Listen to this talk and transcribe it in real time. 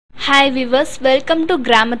Hi viewers, welcome to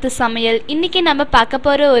கிராமத்து சமையல். இன்னைக்கு நம்ம பார்க்க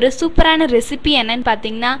போற ஒரு சூப்பரான ரெசிபி என்னன்னு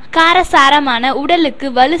பாத்தீங்கன்னா காரசாரமான உடலுக்கு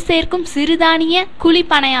வலு சேர்க்கும் சிறுதானிய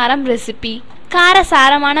குழிப்பணியாரம் ரெசிபி.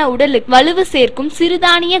 காரசாரமான உடலுக்கு வலுவு சேர்க்கும்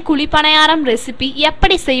சிறுதானிய குழிப்பணியாரம் ரெசிபி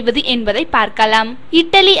எப்படி செய்வது என்பதை பார்க்கலாம்.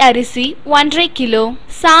 இட்லி அரிசி 1.5 கிலோ,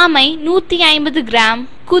 சாமை 150 கிராம்,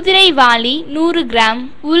 குதிரைவாலி 100 கிராம்,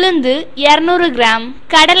 உளுந்து 200 கிராம்,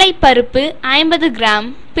 கடலை பருப்பு 50 கிராம்,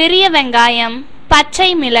 பெரிய வெங்காயம், பச்சை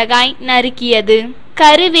மிளகாய் நறுக்கியது,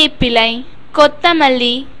 கருவேப்பிலை,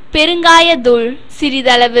 கொத்தமல்லி, பெருங்காயத்தூள்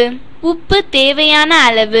சிறிதளவு, உப்பு தேவையான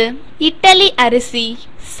அளவு, இட்லி அரிசி,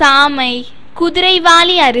 சாமை,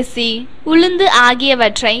 குதிரைவாலி அரிசி, உளுந்து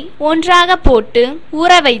ஆகியவற்றை ஒன்றாக போட்டு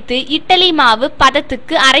ஊற வைத்து இட்லி மாவு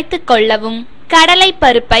பதத்துக்கு அரைத்து கொள்ளவும். கடலை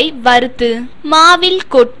பருப்பை வறுத்து மாவில்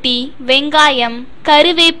கொட்டி வெங்காயம்,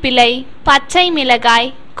 கருவேப்பிலை, பச்சை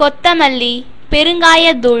மிளகாய், கொத்தமல்லி,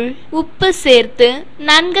 பெருங்காயத்தூள், உப்பு சேர்த்து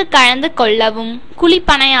நன்கு கலந்து கொள்ளவும்.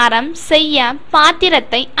 குழிப்பணியாரம் செய்ய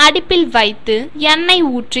பாத்திரத்தை அடுப்பில் வைத்து எண்ணெய்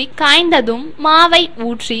ஊற்றி காய்ந்ததும் மாவை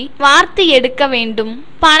ஊற்றி வார்த்து எடுக்க வேண்டும்.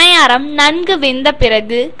 பணியாரம் நன்கு வெந்த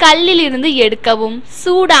பிறகு கல்லில் இருந்து எடுக்கவும்.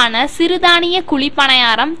 சூடான சிறுதானிய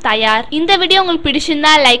குழிப்பணியாரம் தயார். இந்த வீடியோ உங்களுக்கு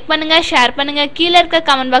பிடிச்சிருந்தா லைக் பண்ணுங்க, ஷேர் பண்ணுங்க. கீழே இருக்க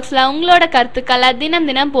கமெண்ட் பாக்ஸ்ல உங்களோட கருத்துக்களை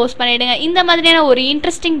தினம் போஸ்ட் பண்ணிடுங்க. இந்த மாதிரியான ஒரு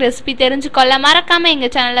இன்ட்ரெஸ்டிங் ரெசிபி தெரிஞ்சுக்கொள்ள மறக்காம எங்க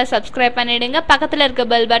சேனலை சப்ஸ்கிரைப் பண்ணிடுங்க. பக்கத்துல இருக்க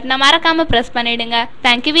பெல் பட்டனை மறக்காம பிரஸ் பண்ணிடுங்க.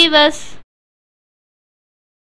 Thank you viewers.